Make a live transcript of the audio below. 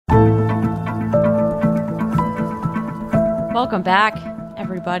Welcome back,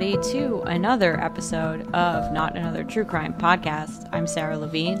 everybody, to another episode of Not Another True Crime Podcast. I'm Sarah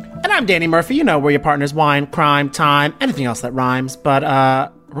Levine. And I'm Danny Murphy. You know, we're your partners, wine, crime, time, anything else that rhymes. But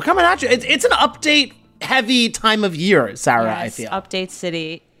we're coming at you. It's an update-heavy time of year, Sarah, Yes, I feel. Update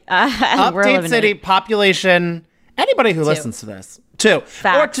City. Update City, population, anybody who listens to this. 2.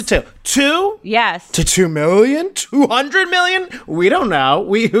 Facts. Or to 2. 2? Yes. To 2 million? 200 million? We don't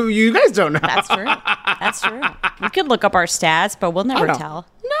know. You guys don't know. That's true. That's true. We could look up our stats, but we'll never tell.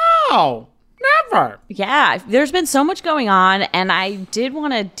 No. Never. Yeah, there's been so much going on, and I did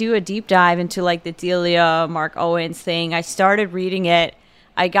want to do a deep dive into, like, the Delia Mark Owens thing. I started reading it.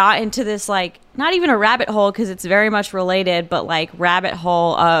 I got into this, like, not even a rabbit hole because it's very much related, but, like, rabbit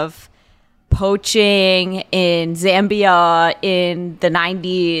hole of poaching in Zambia in the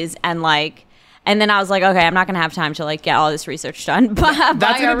 90s and then I was like, okay, I'm not gonna have time to like get all this research done. But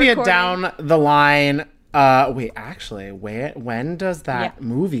that's gonna be a down the line. Wait, actually, when does that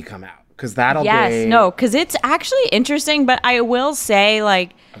movie come out? Because that'll be because it's actually interesting. But I will say,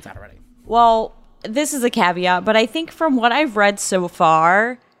 like, it's out already. Well, this is a caveat, but I think from what I've read so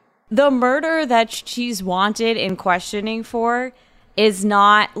far, the murder that she's wanted in questioning for is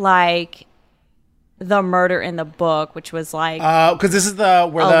not like the murder in the book, which was like because this is where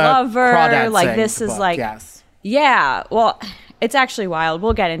the lover, crawdads like sing this the is book. like Yes. Yeah, well, it's actually wild.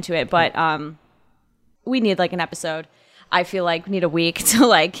 We'll get into it, but we need like an episode. I feel like we need a week to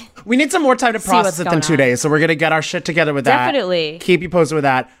like we need some more time to process it than 2 days, so we're gonna get our shit together with that. Definitely keep you posted with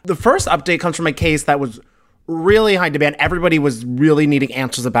that. The first update comes from a case that was really high demand. Everybody was really needing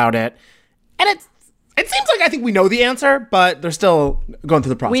answers about it, and it seems like I think we know the answer, but they're still going through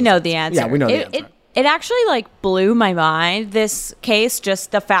the process. We know the answer. Yeah, we know the answer. It actually like blew my mind, this case,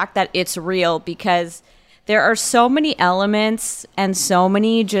 just the fact that it's real, because there are so many elements and so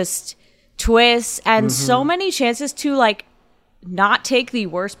many just twists and so many chances to like not take the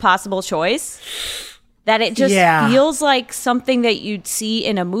worst possible choice that it just feels like something that you'd see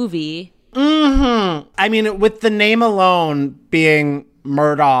in a movie. I mean, with the name alone being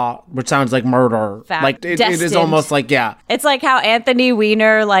Murdaugh, which sounds like murder. Fact. Like it is almost like It's like how Anthony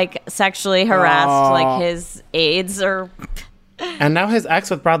Weiner like sexually harassed like his aides or and now his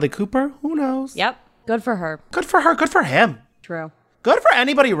ex with Bradley Cooper. Who knows? Yep. Good for her. Good for her. Good for him. True. Good for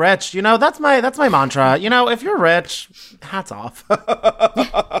anybody rich. You know, that's my mantra. You know, if you're rich, hats off.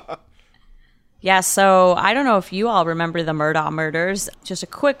 Yeah, so I don't know if you all remember the Murdaugh murders. Just a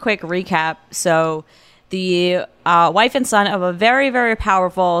quick recap. So the wife and son of a very, very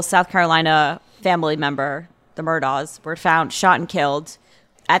powerful South Carolina family member, the Murdaughs, were found shot and killed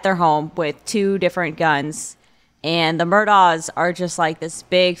at their home with 2 different guns. And the Murdaughs are just like this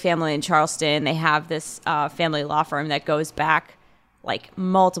big family in Charleston. They have this family law firm that goes back like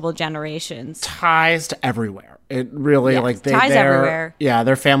multiple generations. Ties to everywhere. It really ties everywhere. Yeah,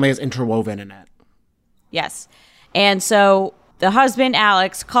 their family is interwoven in it. Yes. And so the husband,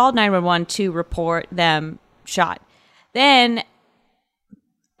 Alex, called 911 to report them shot. Then,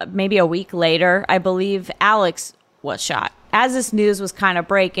 maybe a week later, I believe Alex was shot. As this news was kind of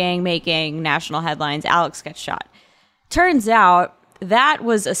breaking, making national headlines, Alex gets shot. Turns out that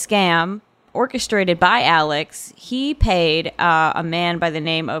was a scam orchestrated by Alex. He paid a man by the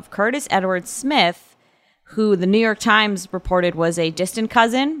name of Curtis Edward Smith, who the New York Times reported was a distant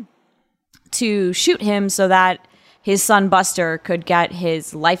cousin, to shoot him so that his son Buster could get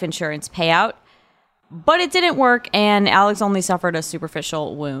his life insurance payout. But it didn't work, and Alex only suffered a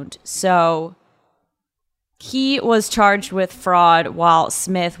superficial wound. So he was charged with fraud while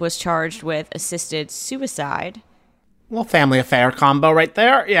Smith was charged with assisted suicide. Well, family affair combo right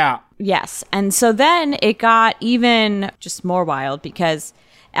there. Yeah. Yes. And so then it got even just more wild because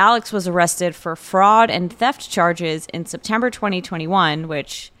Alex was arrested for fraud and theft charges in September 2021,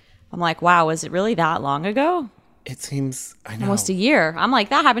 which I'm like, wow, was it really that long ago? It seems, I know. Almost a year. I'm like,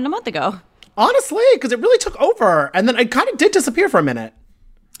 that happened a month ago. Honestly, because it really took over. And then it kind of did disappear for a minute.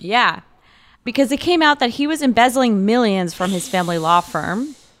 Yeah. Because it came out that he was embezzling millions from his family law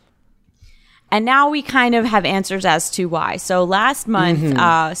firm. And now we kind of have answers as to why. So last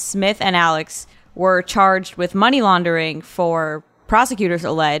month, Smith and Alex were charged with money laundering for, prosecutors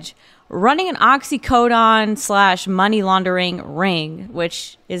allege, running an oxycodone / money laundering ring,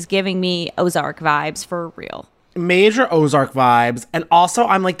 which is giving me Ozark vibes for real. Major Ozark vibes. And also,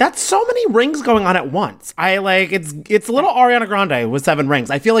 I'm like, that's so many rings going on at once. It's a little Ariana Grande with 7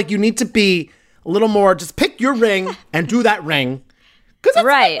 rings. I feel like you need to be a little more, just pick your ring and do that ring. Because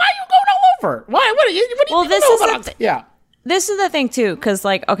right. Like, why are you going all over? What do you well, this is This is the thing, too, because,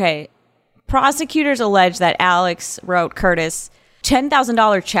 like, okay, prosecutors allege that Alex wrote Curtis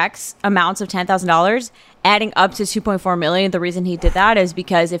 $10,000 checks, amounts of $10,000, adding up to 2.4 million. The reason he did that is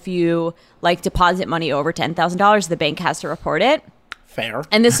because if you like deposit money over $10,000, the bank has to report it. Fair.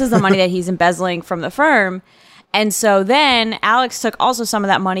 And this is the money that he's embezzling from the firm. And so then Alex took also some of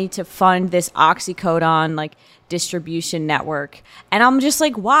that money to fund this oxycodone like distribution network. And I'm just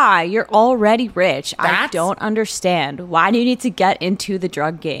like, why? You're already rich. I don't understand. Why do you need to get into the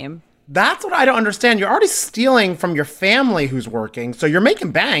drug game? That's what I don't understand. You're already stealing from your family who's working, so you're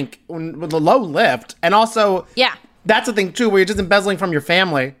making bank with a low lift. And also, yeah, that's the thing too, where you're just embezzling from your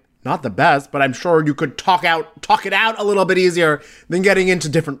family. Not the best, but I'm sure you could talk it out a little bit easier than getting into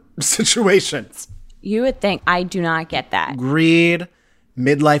different situations. You would think. I do not get that. Greed,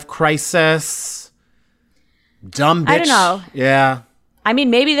 midlife crisis, dumb bitch. I don't know. Yeah. I mean,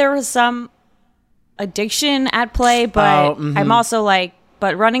 maybe there was some addiction at play, but I'm also like,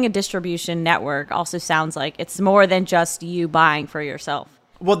 but running a distribution network also sounds like it's more than just you buying for yourself.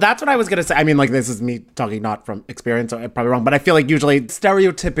 Well, that's what I was going to say. I mean, like, this is me talking not from experience, so I'm probably wrong, but I feel like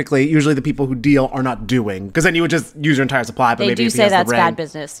stereotypically, the people who deal are not doing, because then you would just use your entire supply, but they maybe do if he say has the that's ring. bad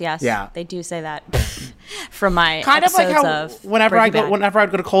business, yes. Yeah. They do say that from my Kind of like episodes how of whenever I'd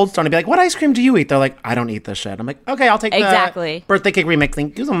go to Cold Stone, I'd be like, what ice cream do you eat? They're like, I don't eat this shit. I'm like, okay, I'll take the birthday cake remix.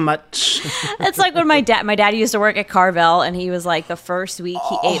 Thank you so much. It's like when my dad used to work at Carvel, and he was like, the first week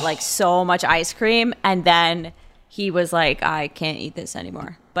he ate like so much ice cream, and then he was like, I can't eat this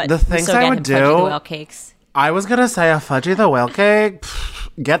anymore. But the things I would do, Fudgy the Whale cakes. I was gonna say a Fudgy the Whale cake.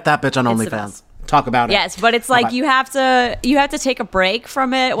 Get that bitch on OnlyFans. Talk about it. Yes, but it's like you have to take a break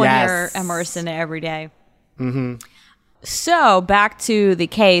from it when you're immersed in it every day. Mm-hmm. So back to the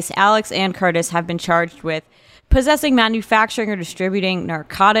case, Alex and Curtis have been charged with possessing, manufacturing, or distributing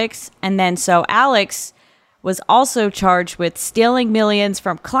narcotics, and then so Alex was also charged with stealing millions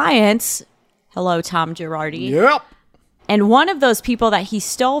from clients. Hello, Tom Girardi. Yep. And one of those people that he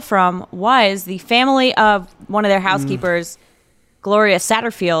stole from was the family of one of their housekeepers, Gloria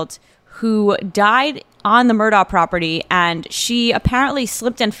Satterfield, who died on the Murdaugh property. And she apparently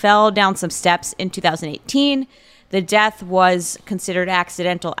slipped and fell down some steps in 2018. The death was considered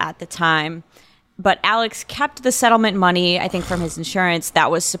accidental at the time. But Alex kept the settlement money, I think, from his insurance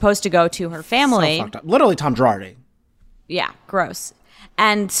that was supposed to go to her family. So fucked up. Literally Tom Girardi. Yeah, gross.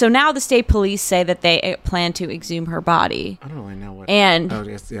 And so now the state police say that they plan to exhume her body. I don't really know what. And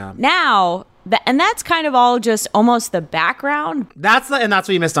now, and that's kind of all just almost the background. That's what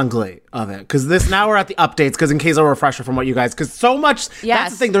you missed on Glee of it. Because now we're at the updates, because in case a refresher from what you guys, because so much,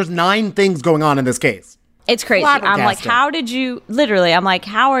 that's the thing, there's 9 things going on in this case. It's crazy. I'm like,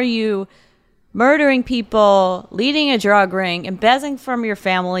 how are you murdering people, leading a drug ring, embezzling from your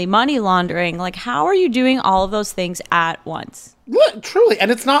family, money laundering? Like, how are you doing all of those things at once? Truly.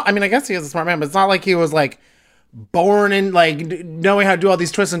 And it's not, I mean, I guess he is a smart man, but it's not like he was like born in like knowing how to do all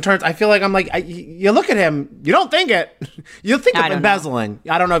these twists and turns. I feel like you look at him, you don't think it. You think of embezzling.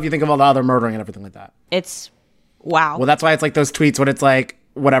 I don't know if you think of all the other murdering and everything like that. It's wow. Well, that's why it's like those tweets when it's like,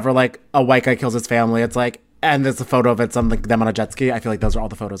 whatever, like a white guy kills his family. It's like, and there's a photo of it, something them on a jet ski. I feel like those are all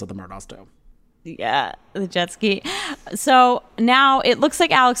the photos of the Murdaughs too. Yeah, the jet ski. So now it looks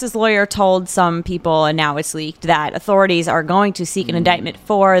like Alex's lawyer told some people, and now it's leaked, that authorities are going to seek an indictment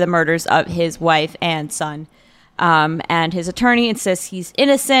for the murders of his wife and son. And his attorney insists he's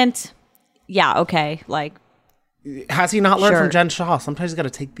innocent. Yeah, okay. Like, has he not learned from Jen Shaw? Sometimes you got to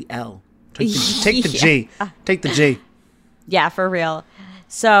take the L. Take the G. Take the G. Yeah, for real.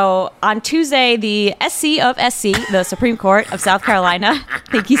 So on Tuesday, the SC of SC, the Supreme Court of South Carolina,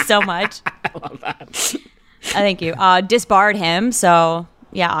 thank you so much. I love that. Thank you. Disbarred him. So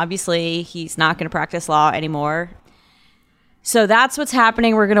yeah, obviously he's not going to practice law anymore. So that's what's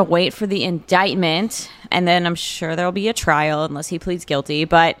happening. We're going to wait for the indictment, and then I'm sure there'll be a trial unless he pleads guilty.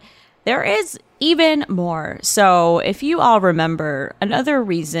 But there is even more. So if you all remember, another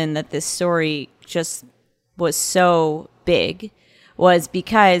reason that this story just was so big was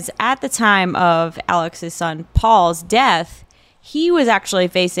because at the time of Alex's son Paul's death, he was actually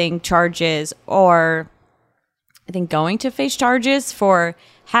facing charges, or I think going to face charges for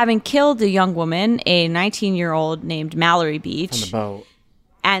having killed a young woman, a 19-year-old named Mallory Beach. On the boat.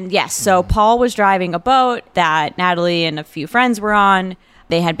 And yes, so Paul was driving a boat that Natalie and a few friends were on.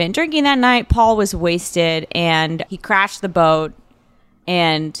 They had been drinking that night. Paul was wasted, and he crashed the boat,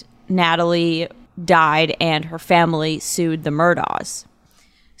 and Natalie died, and her family sued the Murdaughs.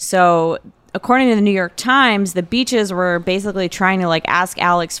 So according to the New York Times, the Beaches were basically trying to like ask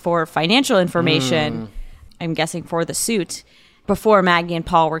Alex for financial information, I'm guessing for the suit, before Maggie and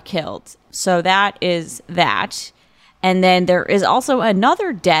Paul were killed. So that is that. And then there is also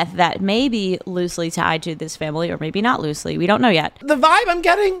another death that may be loosely tied to this family, or maybe not loosely. We don't know yet. The vibe I'm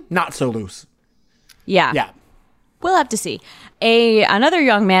getting, not so loose. Yeah. Yeah. We'll have to see. Another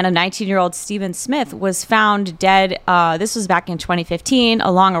young man, a 19-year-old Stephen Smith, was found dead. This was back in 2015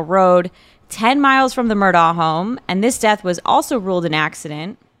 along a road 10 miles from the Murdaugh home. And this death was also ruled an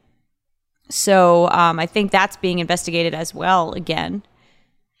accident. So I think that's being investigated as well again.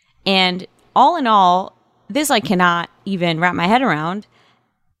 And all in all, this I cannot even wrap my head around.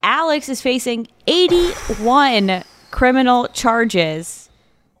 Alex is facing 81 criminal charges,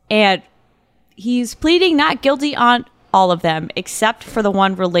 and he's pleading not guilty on all of them, except for the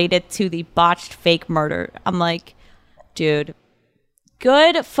one related to the botched fake murder. I'm like, dude,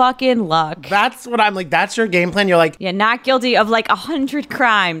 good fucking luck. That's what I'm like. That's your game plan. You're like, Yeah, not guilty of like 100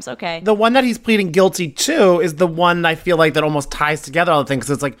 crimes. Okay. the one that he's pleading guilty to is the one I feel like that almost ties together all the things.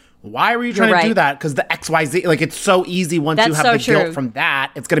 It's like, why were you trying to do right. that? Because the XYZ, like, it's so easy once you That's have so the guilt true. from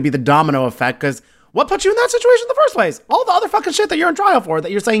that, it's going to be the domino effect. Because what put you in that situation in the first place? All the other fucking shit that you're in trial for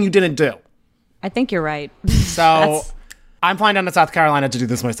that you're saying you didn't do. I think you're right. So I'm flying down to South Carolina to do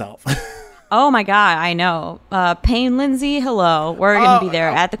this myself. Oh my God, I know. Payne Lindsay, hello. We're going to be there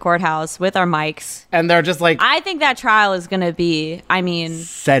at the courthouse with our mics. And they're just like, I think that trial is going to be,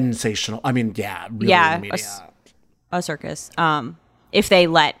 sensational. I mean, yeah, really Yeah, in the media. a circus. If they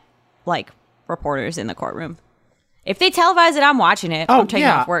let, like, reporters in the courtroom. If they televise it, I'm watching it. I'm taking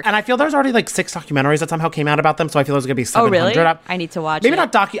off work. And I feel there's already like 6 documentaries that somehow came out about them. So I feel there's going to be 700. really? I need to watch maybe it.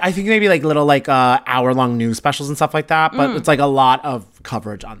 not I think maybe like little like hour-long news specials and stuff like that. But it's like a lot of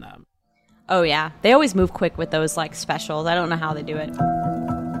coverage on them. Oh, yeah. They always move quick with those, like, specials. I don't know how they do it.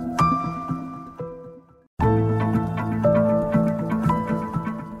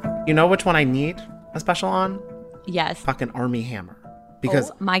 You know which one I need a special on? Yes. Fucking Army Hammer. Because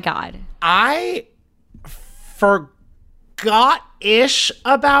Oh, my God. I forgot-ish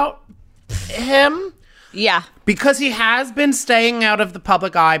about him. Yeah. Because he has been staying out of the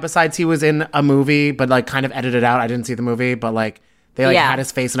public eye, besides he was in a movie, but like kind of edited out. I didn't see the movie, but like they like had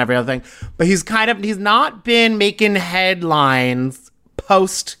his face and every other thing. But he's not been making headlines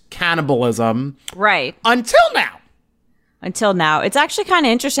post cannibalism Right. until now. Until now. It's actually kind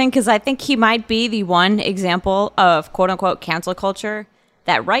of interesting because I think he might be the one example of quote unquote cancel culture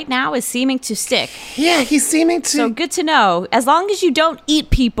that right now is seeming to stick. Yeah, he's seeming to. So good to know. As long as you don't eat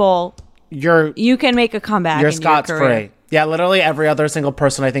people, you can make a comeback. You're in Scots your career. free. Yeah, literally every other single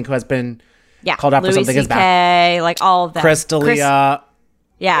person I think who has been called out for Louis something is back. CK, like all of them. Chris D'Elia.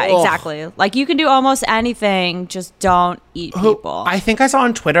 Yeah, Ugh. exactly. Like you can do almost anything, just don't eat people. I think I saw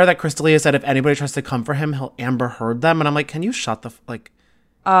on Twitter that Chris D'Elia said if anybody tries to come for him, he'll Amber Heard them. And I'm like, can you shut the like?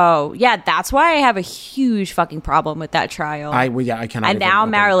 Oh, yeah, that's why I have a huge fucking problem with that trial. I cannot. And now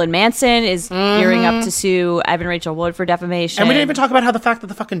Marilyn Manson is gearing up to sue Evan Rachel Wood for defamation. And we didn't even talk about how the fact that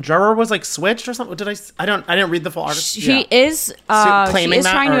the fucking juror was like switched or something. I didn't read the full article. She is claiming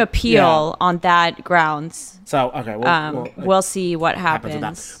that, trying to appeal on that grounds. So okay, We'll see what happens. with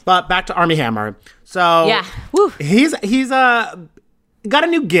that. But back to Army Hammer. So Yeah, woo. he's got a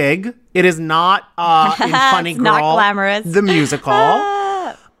new gig. It is not in Funny It's Girl, not glamorous. the musical.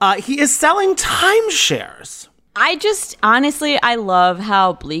 He is selling timeshares. I love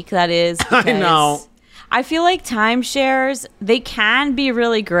how bleak that is. I know. I feel like timeshares, they can be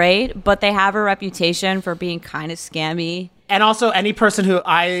really great, but they have a reputation for being kind of scammy. And also any person who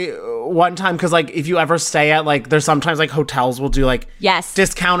one time, because like if you ever stay at like, there's sometimes like hotels will do like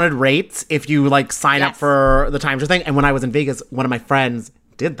discounted rates if you like sign up for the timeshare thing. And when I was in Vegas, one of my friends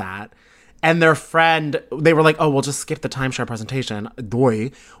did that. And their friend, they were like, oh, we'll just skip the timeshare presentation.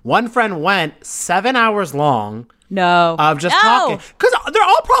 Boy, one friend went 7 hours long. No. Of just talking. Because they're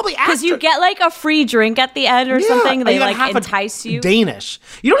all probably Because you get like a free drink at the end or something. They you like have entice you. Danish.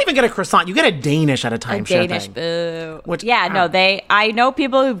 You don't even get a croissant. You get a Danish at a timeshare Danish, thing. boo. Which, I know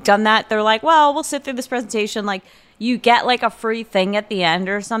people who've done that. They're like, well, we'll sit through this presentation. Like, you get like a free thing at the end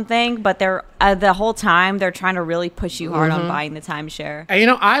or something, but they're the whole time they're trying to really push you hard on buying the timeshare. And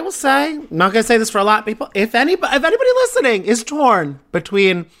I will say, I'm not going to say this for a lot of people. If anybody listening is torn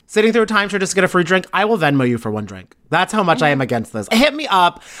between sitting through a timeshare just to get a free drink, I will Venmo you for one drink. That's how much I am against this. Hit me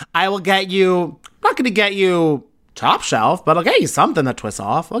up. I will get you, I'm not going to get you top shelf, but I'll get you something that twists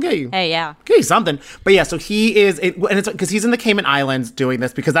off. I'll get you. Hey, yeah. Get you something. But yeah, so he is, and it's because he's in the Cayman Islands doing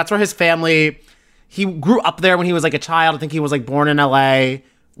this because that's where his family, he grew up there when he was like a child. I think he was like born in LA,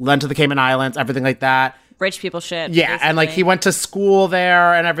 went to the Cayman Islands, everything like that. Rich people shit. Yeah, basically. And like he went to school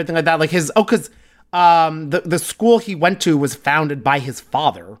there and everything like that. Like because the school he went to was founded by his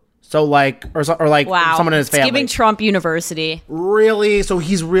father. So like, or like Wow. someone in his family. It's giving Trump University. Really? So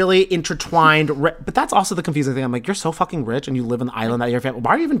he's really intertwined. But that's also the confusing thing. I'm like, you're so fucking rich and you live on the island that your family.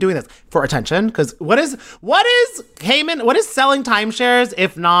 Why are you even doing this? For attention? Because what is Heyman? What is selling timeshares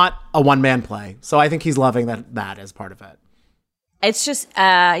if not a one-man play? So I think he's loving that as part of it. It's just,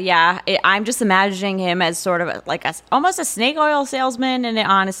 I'm just imagining him as sort of like almost a snake oil salesman, and it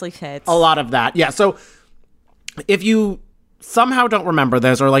honestly fits. A lot of that. Yeah. So if you somehow don't remember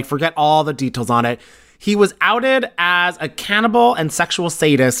this or like forget all the details on it, he was outed as a cannibal and sexual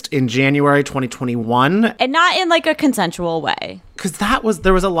sadist in January 2021. And not in like a consensual way. Because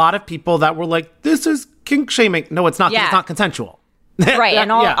there was a lot of people that were like, this is kink shaming. No, it's not. 'Cause it's not consensual. Right.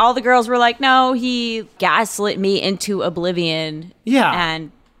 And all the girls were like, no, he gaslit me into oblivion. Yeah.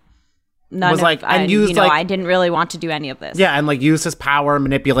 And I didn't really want to do any of this. Yeah, and like used his power,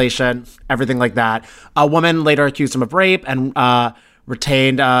 manipulation, everything like that. A woman later accused him of rape and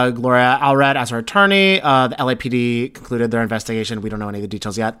retained Gloria Allred as her attorney. The LAPD concluded their investigation. We don't know any of the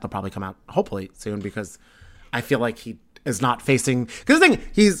details yet. They'll probably come out hopefully soon because I feel like he is not facing. Because the thing,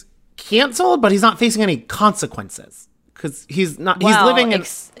 he's canceled, but he's not facing any consequences because he's not. He's living in.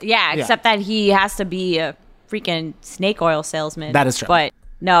 Except that he has to be a freaking snake oil salesman. That is true. But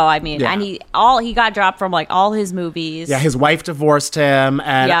no, I mean, and he got dropped from like all his movies. Yeah, his wife divorced him,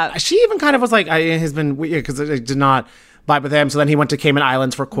 and she even kind of was like, "Has been weird," because it did not vibe with him. So then he went to Cayman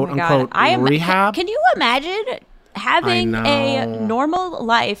Islands for quote unquote rehab. Can you imagine having a normal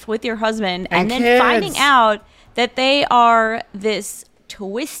life with your husband and then kids. finding out that they are this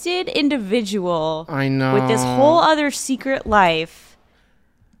twisted individual? I know. With this whole other secret life.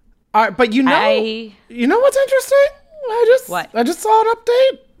 But you know what's interesting? I just saw an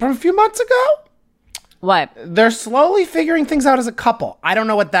update from a few months ago. What? They're slowly figuring things out as a couple. I don't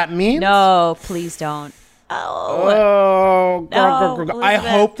know what that means. No, please don't. I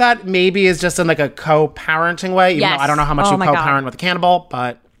hope that maybe is just in like a co-parenting way. Even though I don't know how much you co-parent with a cannibal,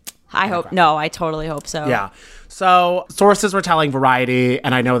 but I totally hope so. Yeah. So sources were telling Variety,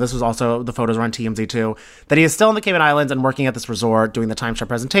 and I know this was also, the photos were on TMZ too, that he is still in the Cayman Islands and working at this resort doing the timeshare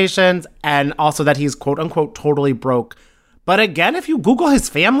presentations, and also that he's quote unquote totally broke. But again, if you Google his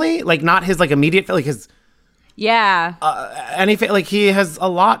family, like not his like immediate, like his he has a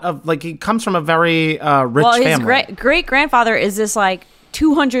lot of like, he comes from a very rich family. His great grandfather is this like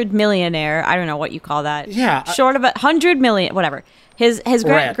 200 millionaire. I don't know what you call that. Yeah, short of 100 million, whatever. His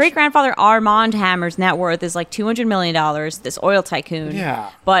great grandfather Armand Hammer's net worth is like $200 million. This oil tycoon.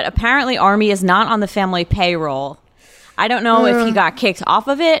 Yeah, but apparently Army is not on the family payroll. I don't know if he got kicked off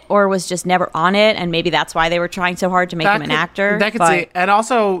of it or was just never on it, and maybe that's why they were trying so hard to make him an actor. That could see. And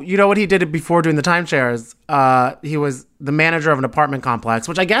also, you know what he did before doing the timeshares? He was the manager of an apartment complex,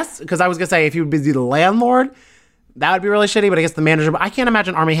 which I guess, because I was going to say, if he would be the landlord, that would be really shitty, but I guess the manager, but I can't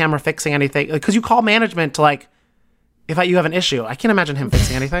imagine Armie Hammer fixing anything. Because you call management to like, if you have an issue, I can't imagine him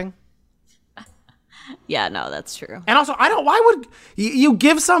fixing anything. Yeah, no, that's true. And also, why would you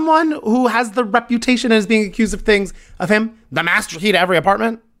give someone who has the reputation as being accused of things of him the master key to every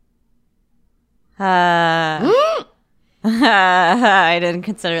apartment? I didn't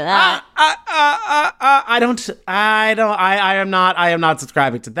consider that. I am not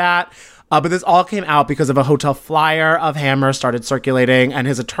subscribing to that. But this all came out because of a hotel flyer of Hammer started circulating, and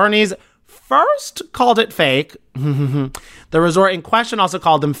his attorneys first called it fake. The resort in question also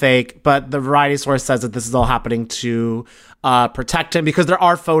called him fake, but the Variety source says that this is all happening to protect him, because there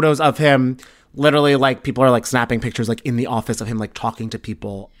are photos of him literally, like, people are like snapping pictures like in the office of him like talking to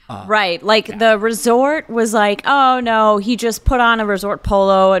people. Right. Like the resort was like, oh no, he just put on a resort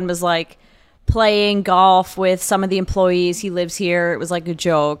polo and was like playing golf with some of the employees. He lives here. It was like a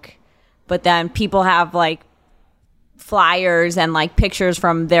joke. But then people have like flyers and like pictures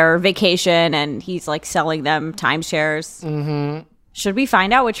from their vacation, and he's like selling them timeshares. Mm-hmm. Should we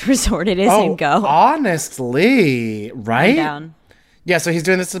find out which resort it is and go? Honestly, right? Down. Yeah, so he's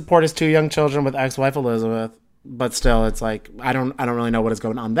doing this to support his 2 young children with ex-wife Elizabeth, but still, it's like I don't really know what is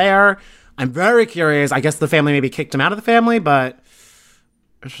going on there. I'm very curious. I guess the family maybe kicked him out of the family, but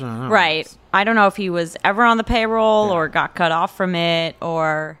right. I don't know if he was ever on the payroll or got cut off from it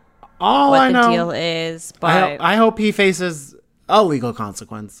or what the deal is. But I hope he faces a legal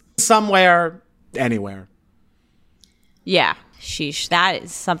consequence somewhere, anywhere. Yeah. Sheesh. That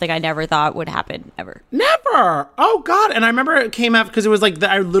is something I never thought would happen ever. Never. Oh God. And I remember it came out because it was like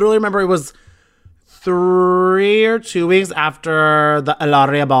I literally remember it was 3 or 2 weeks after the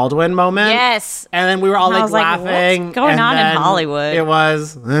Hilaria Baldwin moment. Yes. And then we were all like laughing. What's going on in Hollywood? It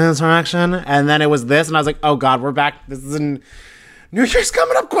was insurrection. And then it was this. And I was like, oh God, we're back. This is New Year's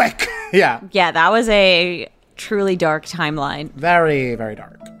coming up quick. Yeah. Yeah, that was a truly dark timeline. Very, very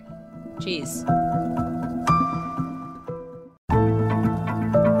dark. Jeez.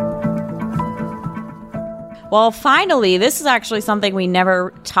 Well, finally, this is actually something we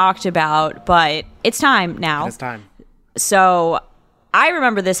never talked about, but it's time now. It's time. So I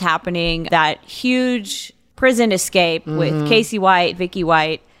remember this happening, that huge prison escape with Casey White, Vicky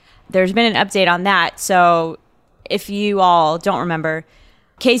White. There's been an update on that. So if you all don't remember,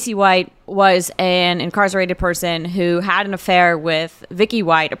 Casey White was an incarcerated person who had an affair with Vicky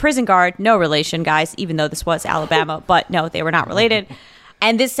White, a prison guard. No relation, guys, even though this was Alabama. But no, they were not related.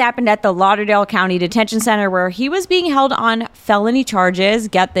 And this happened at the Lauderdale County Detention Center, where he was being held on felony charges,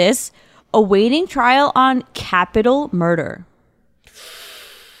 get this, awaiting trial on capital murder.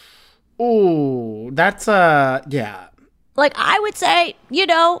 Ooh, that's, yeah. Like, I would say, you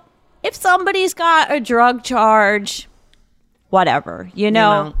know, if somebody's got a drug charge, whatever, you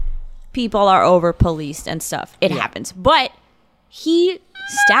know, people are over-policed and stuff. It happens. But he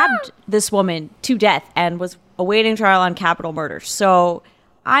stabbed this woman to death and was awaiting trial on capital murder. So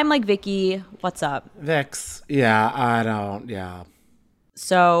I'm like, Vicky, what's up? Vix, yeah.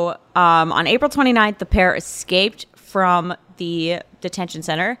 So on April 29th, the pair escaped from the detention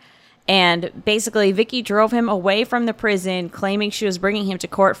center. And basically, Vicky drove him away from the prison, claiming she was bringing him to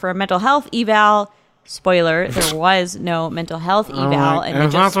court for a mental health eval. Spoiler, there was no mental health eval.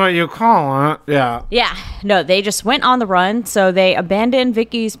 And that's what you call it. Yeah. Yeah. No, they just went on the run. So they abandoned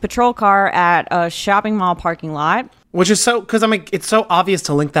Vicky's patrol car at a shopping mall parking lot. Which is so, because I mean, it's so obvious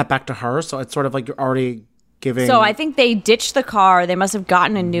to link that back to her. So it's sort of like you're already giving. So I think they ditched the car. They must have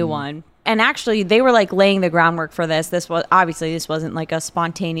gotten a new one. And actually, they were like laying the groundwork for this. This wasn't like a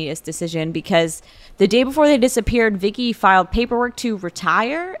spontaneous decision, because the day before they disappeared, Vicky filed paperwork to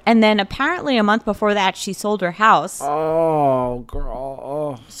retire. And then apparently a month before that, she sold her house. Oh,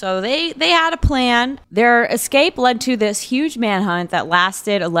 girl. Oh. So they had a plan. Their escape led to this huge manhunt that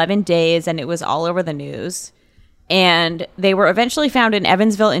lasted 11 days, and it was all over the news. And they were eventually found in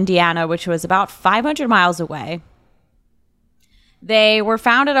Evansville, Indiana, which was about 500 miles away. They were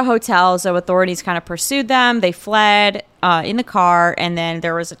found at a hotel, so authorities kind of pursued them. They fled in the car, and then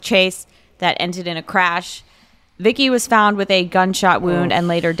there was a chase that ended in a crash. Vicky was found with a gunshot wound and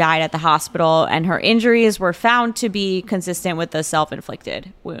later died at the hospital, and her injuries were found to be consistent with the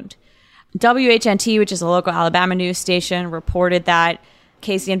self-inflicted wound. WHNT, which is a local Alabama news station, reported that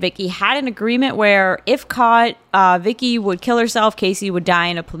Casey and Vicky had an agreement where, if caught, Vicky would kill herself, Casey would die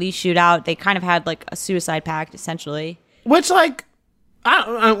in a police shootout. They kind of had like a suicide pact, essentially. Which, like,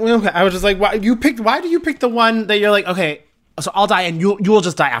 I was just like, why do you pick the one that you're like, okay, so I'll die and you'll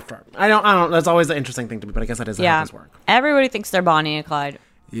just die after? I don't, that's always an interesting thing to me, but I guess that is how things work. Everybody thinks they're Bonnie and Clyde.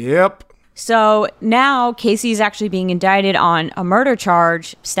 Yep. So now Casey's actually being indicted on a murder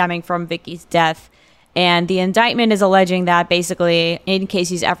charge stemming from Vicky's death. And the indictment is alleging that basically in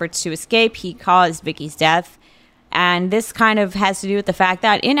Casey's efforts to escape, he caused Vicky's death. And this kind of has to do with the fact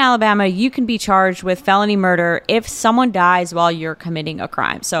that in Alabama, you can be charged with felony murder if someone dies while you're committing a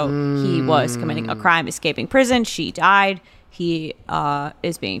crime. So he was committing a crime, escaping prison. She died. He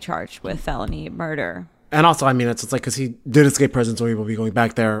is being charged with felony murder. And also, I mean, it's like, because he did escape prison, so he will be going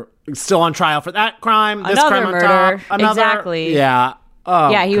back there, still on trial for that crime, this another crime murder. on top. Exactly. Yeah.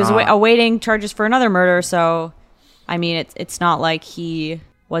 Oh, yeah, he was God. awaiting charges for another murder. So, I mean, it's not like he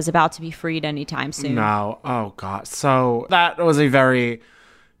was about to be freed anytime soon. No. Oh, God. So that was a very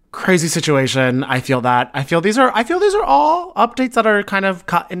crazy situation. I feel these are all updates that are kind of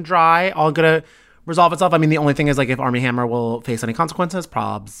cut and dry, all gonna resolve itself. I mean, the only thing is, like, if Armie Hammer will face any consequences,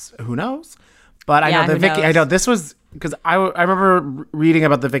 probs, who knows? But I know the Vicky, I know this was, because I remember reading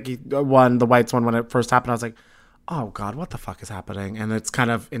about the Vicky one, the Whites one, when it first happened. I was like, oh, God, what the fuck is happening? And it's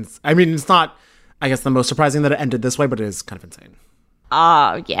kind of, I mean, it's not, I guess, the most surprising that it ended this way, but it is kind of insane.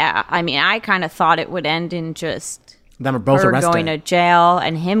 Yeah. I mean, I kind of thought it would end in just them are both arrested, going to jail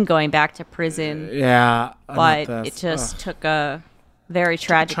and him going back to prison. Yeah. But it just took a very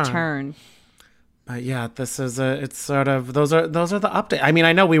tragic turn. But yeah, this is it's sort of, those are the updates. I mean,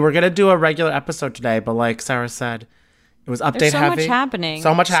 I know we were going to do a regular episode today, but like Sarah said, it was update There's so heavy. much happening.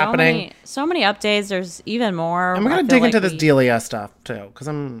 So much happening. So many updates. There's even more. I'm going to dig into this Delia stuff too, because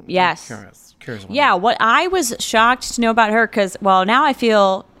I'm curious. Yeah, what I was shocked to know about her, because, well, now I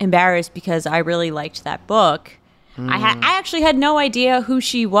feel embarrassed because I really liked that book. I actually had no idea who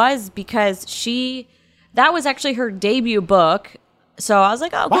she was, because that was actually her debut book. So I was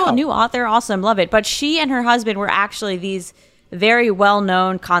like, oh, cool, wow. New author, awesome, love it. But she and her husband were actually these very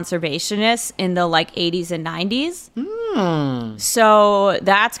well-known conservationists in the like 80s and 90s. So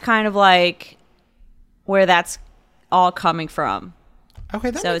that's kind of like where that's all coming from. Okay,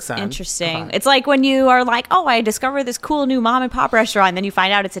 that So makes it's sense. interesting. Okay. It's like when you are like, oh, I discovered this cool new mom and pop restaurant, and then you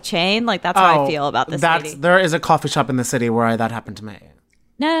find out it's a chain. Like, that's how I feel about this lady. There is a coffee shop in the city where that happened to me.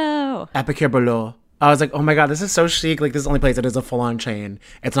 No. Epicure Boulot. I was like, oh my God, this is so chic. Like, this is the only place that is a full-on chain.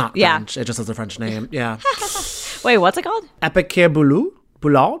 It's not Yeah. French. It just has a French name. Yeah. Wait, what's it called? Epicure Boulot?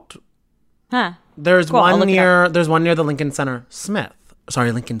 Boulot? Huh. There's Cool, I'll one look it near the Lincoln Center Smith.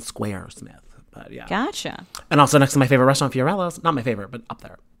 Sorry, Lincoln Square Smith. But yeah. Gotcha. And also next to my favorite restaurant, Fiorella's. Not my favorite, but up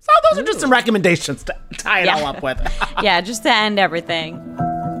there. So those are just some recommendations to tie it all up with. Yeah, just to end everything.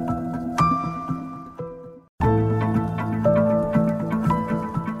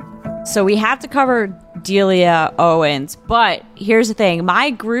 So we have to cover Delia Owens, but here's the thing. My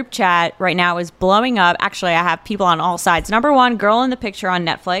group chat right now is blowing up. Actually, I have people on all sides. Number one, Girl in the Picture on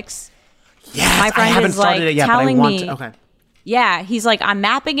Netflix. Yes, My friend I haven't is, started like, it yet, but I telling want me- to. Okay. Yeah, he's like, I'm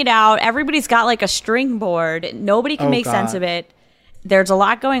mapping it out. Everybody's got like a string board. Nobody can make sense God. of it. There's a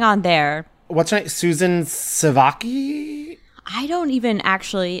lot going on there. What's her name? Susan Savaki? I don't even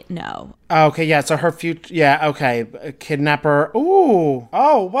actually know. Okay, yeah, so her future, yeah, okay, kidnapper. Ooh,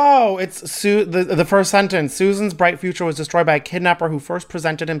 oh, whoa, it's the first sentence. Susan's bright future was destroyed by a kidnapper who first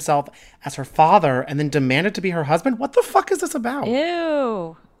presented himself as her father and then demanded to be her husband. What the fuck is this about?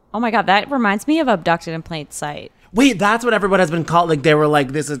 Ew. Oh my God, that reminds me of Abducted in Plain Sight. Wait, that's what everyone has been called. Like, they were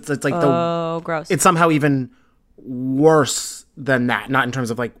like, it's like Oh, gross. it's somehow even worse than that. Not in terms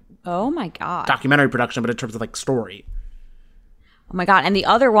of like Oh my God. documentary production, but in terms of like story. Oh my God. And the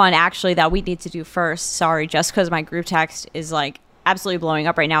other one actually that we need to do first, sorry, just because my group text is like absolutely blowing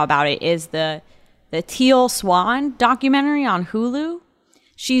up right now about it, is the Teal Swan documentary on Hulu.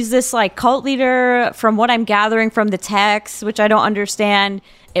 She's this like cult leader, from what I'm gathering from the text, which I don't understand.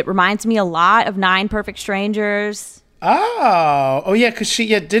 It reminds me a lot of Nine Perfect Strangers. Oh yeah, because she's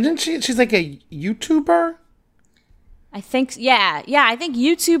like a YouTuber. I think, yeah, I think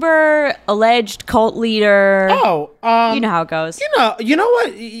YouTuber, alleged cult leader. Oh, You know how it goes. you know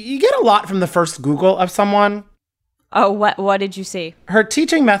what? You get a lot from the first Google of someone. Oh, what did you see? Her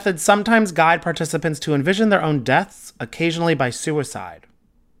teaching methods sometimes guide participants to envision their own deaths, occasionally by suicide.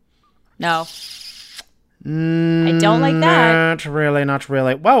 No. I don't like that. Not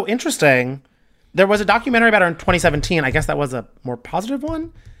really. Whoa, interesting. There was a documentary about her in 2017. I guess that was a more positive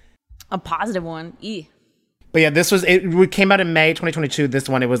one. A positive one. But yeah, it came out in May 2022. This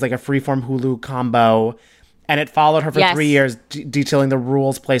one, it was like a freeform Hulu combo. And it followed her for Yes. 3 years, detailing the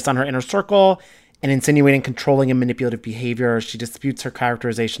rules placed on her inner circle and insinuating controlling and manipulative behavior. She disputes her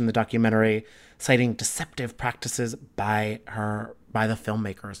characterization in the documentary, citing deceptive practices by the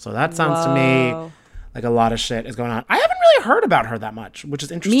filmmakers. So that sounds to me Whoa. like a lot of shit is going on. I haven't really heard about her that much, which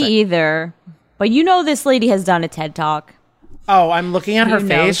is interesting. Me either. But you know this lady has done a TED Talk. Oh, I'm looking at her You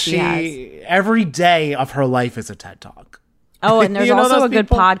know face. she Every day of her life is a TED Talk. Oh, and there's You know also those a good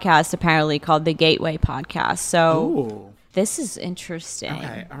people? podcast apparently called The Gateway Podcast. So Ooh. this is interesting.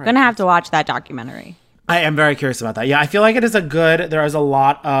 Okay, all right. Gonna have to watch that documentary. I am very curious about that. Yeah, I feel like there is a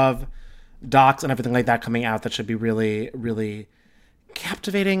lot of docs and everything like that coming out that should be really, really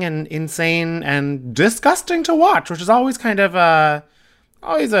captivating and insane and disgusting to watch, which is always kind of a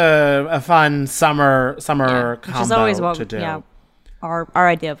fun summer combo Which is always what to do. yeah, our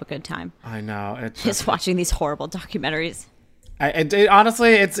idea of a good time I know. It's is watching these horrible documentaries.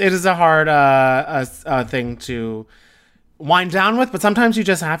 honestly, it is a hard thing to wind down with, but sometimes you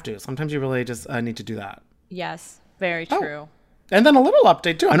just have to. Sometimes you really just need to do that. Yes, very Oh. true. And then a little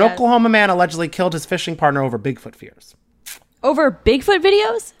update too. An Yes. Oklahoma man allegedly killed his fishing partner over Bigfoot fears. Over Bigfoot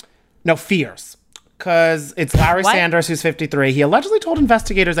videos? No, fears. Because it's Larry What? Sanders, who's 53. He allegedly told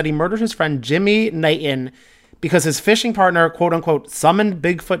investigators that he murdered his friend Jimmy Knighton because his fishing partner, quote unquote, summoned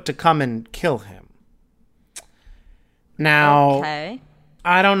Bigfoot to come and kill him. Now, Okay.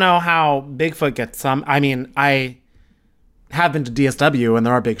 I don't know how Bigfoot gets some. I mean, I have been to DSW and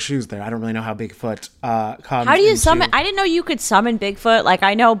there are big shoes there. I don't really know how Bigfoot comes. How do you into- summon? I didn't know you could summon Bigfoot. Like,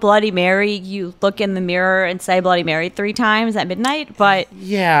 I know Bloody Mary, you look in the mirror and say Bloody Mary 3 times at midnight, but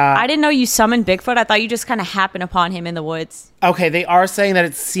Yeah. I didn't know you summoned Bigfoot. I thought you just kind of happened upon him in the woods. Okay, they are saying that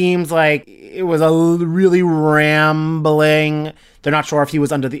it seems like it was really rambling. They're not sure if he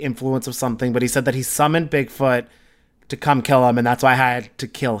was under the influence of something, but he said that he summoned Bigfoot to come kill him, and that's why I had to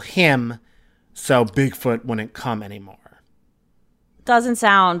kill him so Bigfoot wouldn't come anymore. Doesn't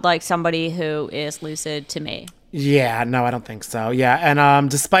sound like somebody who is lucid to me. Yeah, no, I don't think so. Yeah, and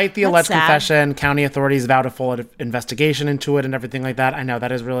despite the That's alleged sad. confession, county authorities vowed a full investigation into it and everything like that. I know,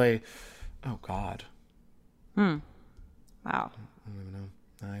 that is really... Oh, God. Wow.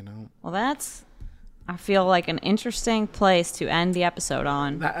 I know. Well, that's, I feel like, an interesting place to end the episode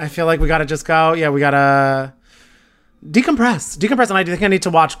on. I feel like we gotta just go. Yeah, we gotta decompress. And I think I need to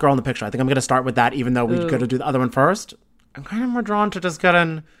watch Girl in the Picture. I think I'm going to start with that, even though we could do the other one first. I'm kind of more drawn to just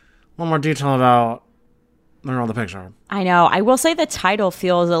getting a little more detail about the Girl in the Picture. I know. I will say the title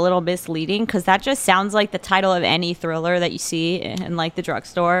feels a little misleading because that just sounds like the title of any thriller that you see in like the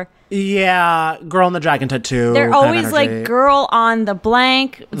drugstore. Yeah, Girl in the Dragon Tattoo. They're kind of always like energy. girl on the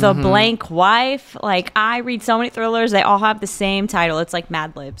blank, the blank wife. Like I read so many thrillers, they all have the same title. It's like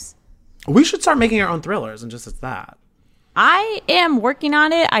Mad Libs. We should start making our own thrillers, and just it's that. I am working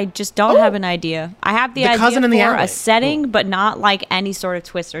on it. I just don't have an idea. I have the idea Cousin in the for Alley. a setting, but not like any sort of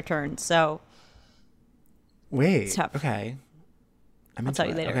twist or turn. So Wait. tough. Okay. I'll tell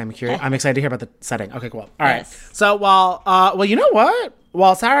you later. Okay, I'm curious. I'm excited to hear about the setting. Okay, cool. All right. Yes. So well, you know what?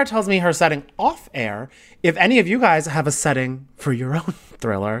 While Sarah tells me her setting off air, if any of you guys have a setting for your own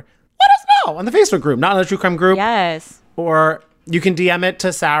thriller, let us know on the Facebook group, Not Another True Crime group. Yes. Or you can DM it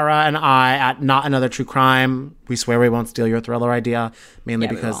to Sarah and I at Not Another True Crime. We swear we won't steal your thriller idea, mainly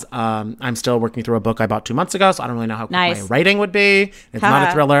Yeah, we because I'm still working through a book I bought 2 months ago, so I don't really know how quick Nice. my writing would be. It's not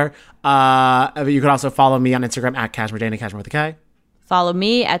a thriller. You could also follow me on Instagram at Cashmere Dana, Cashmere with a K. Follow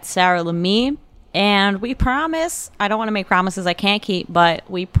me at Sarah Lamy. And we promise, I don't want to make promises I can't keep, but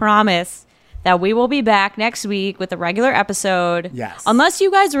we promise that we will be back next week with a regular episode. Yes. Unless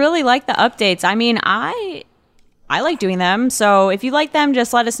you guys really like the updates. I mean, I like doing them. So if you like them,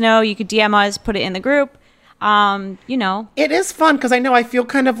 just let us know. You could DM us, put it in the group. You know. It is fun because I feel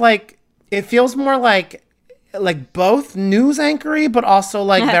kind of like, it feels more like both news anchory, but also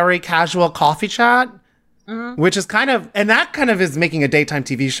like very casual coffee chat. Which is kind of is making a daytime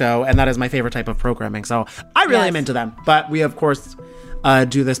TV show, and that is my favorite type of programming. So I really am into them. But we, of course,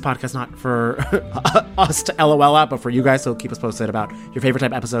 do this podcast not for us to LOL at, but for you guys. So keep us posted about your favorite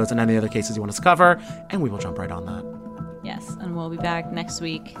type episodes and any other cases you want us to cover, and we will jump right on that. Yes, and we'll be back next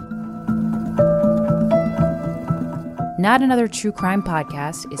week. Not Another True Crime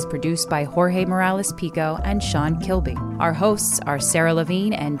Podcast is produced by Jorge Morales Pico and Sean Kilby. Our hosts are Sarah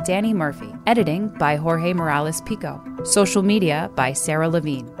Levine and Danny Murphy. Editing by Jorge Morales Pico. Social media by Sarah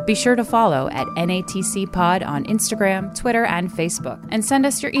Levine. Be sure to follow at NATC Pod on Instagram, Twitter, and Facebook. And send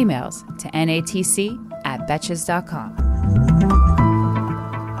us your emails to natc@betches.com.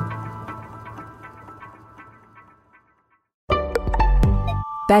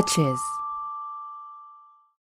 Betches.